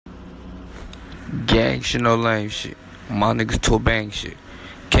Gang shit, no lame shit. My niggas to bang shit.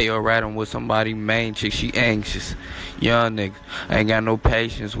 KO riding with somebody main chick, she anxious. Young niggas, ain't got no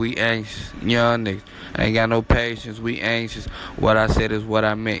patience, we anxious. Young niggas, ain't got no patience, we anxious. What I said is what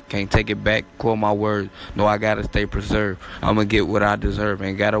I meant, can't take it back, quote my words. No, I gotta stay preserved. I'ma get what I deserve,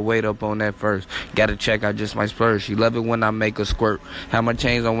 ain't gotta wait up on that first. Gotta check, I just might splurge. She love it when I make her squirt. Have my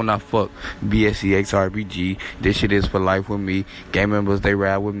chains on when I fuck. BSCX RPG, this shit is for life with me. Gang members, they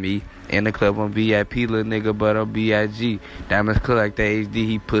ride with me. In the club, I'm VIP, little nigga, but I'm B.I.G. Diamonds collect the HD,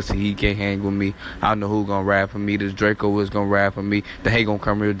 he pussy, he can't hang with me. I know who gon' ride for me, this Draco is gon' ride for me. The hate gon'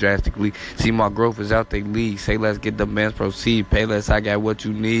 come real drastically. See, my growth is out they league. Say, let's get the bands proceed. Pay less, I got what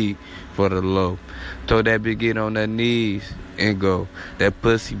you need for the low. Throw that big get on the knees and go. That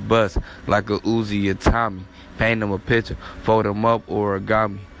pussy bust like a Uzi or Tommy. Paint him a picture, fold him up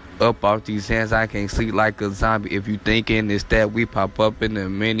origami. Up off these hands, I can't sleep like a zombie. If you thinking it's that we pop up in the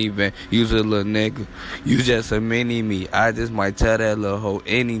minivan, use a little nigga, you just a mini me. I just might tell that little hoe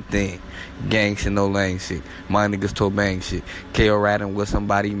anything. Gang shit, no lame shit. My niggas to bang shit. KO riding with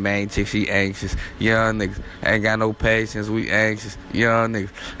somebody main chick, she anxious. Young niggas, ain't got no patience, we anxious. Young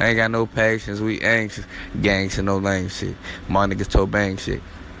niggas, ain't got no patience, we anxious. Gang shit, no lame shit. My niggas to bang shit.